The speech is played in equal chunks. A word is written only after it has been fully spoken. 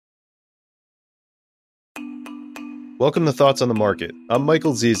Welcome to Thoughts on the Market. I'm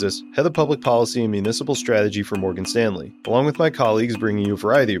Michael Zezas, Head of Public Policy and Municipal Strategy for Morgan Stanley. Along with my colleagues bringing you a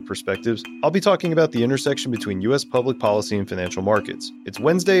variety of perspectives, I'll be talking about the intersection between U.S. public policy and financial markets. It's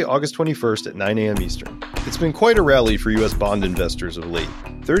Wednesday, August 21st at 9 a.m. Eastern. It's been quite a rally for U.S. bond investors of late.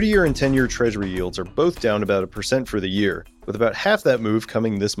 30-year and 10-year Treasury yields are both down about 1% for the year, with about half that move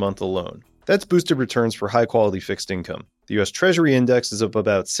coming this month alone. That's boosted returns for high-quality fixed income. The U.S. Treasury Index is up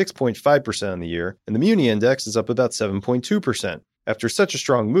about 6.5% on the year, and the Muni Index is up about 7.2%. After such a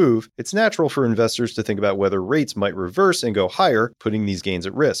strong move, it's natural for investors to think about whether rates might reverse and go higher, putting these gains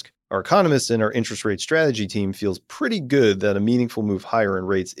at risk. Our economists and our interest rate strategy team feels pretty good that a meaningful move higher in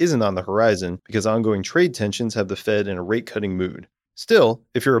rates isn't on the horizon because ongoing trade tensions have the Fed in a rate-cutting mood. Still,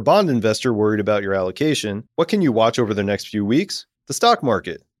 if you're a bond investor worried about your allocation, what can you watch over the next few weeks? The stock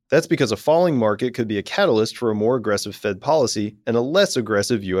market. That's because a falling market could be a catalyst for a more aggressive Fed policy and a less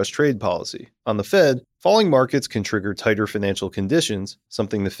aggressive U.S. trade policy. On the Fed, falling markets can trigger tighter financial conditions,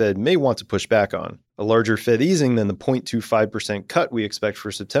 something the Fed may want to push back on. A larger Fed easing than the 0.25% cut we expect for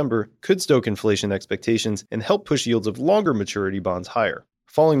September could stoke inflation expectations and help push yields of longer maturity bonds higher.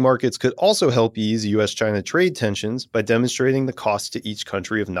 Falling markets could also help ease U.S.-China trade tensions by demonstrating the cost to each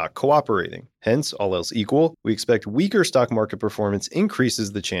country of not cooperating. Hence, all else equal, we expect weaker stock market performance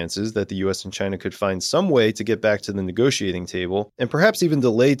increases the chances that the U.S. and China could find some way to get back to the negotiating table and perhaps even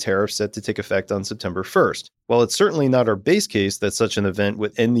delay tariffs set to take effect on September 1st. While it's certainly not our base case that such an event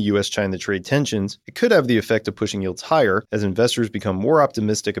would end the U.S.-China trade tensions, it could have the effect of pushing yields higher as investors become more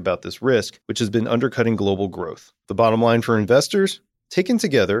optimistic about this risk, which has been undercutting global growth. The bottom line for investors? Taken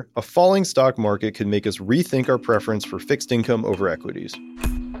together, a falling stock market could make us rethink our preference for fixed income over equities.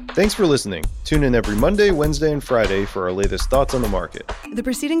 Thanks for listening. Tune in every Monday, Wednesday, and Friday for our latest thoughts on the market. The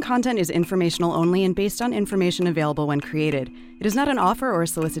preceding content is informational only and based on information available when created. It is not an offer or a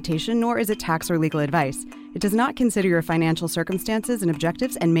solicitation, nor is it tax or legal advice. It does not consider your financial circumstances and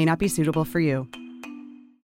objectives and may not be suitable for you.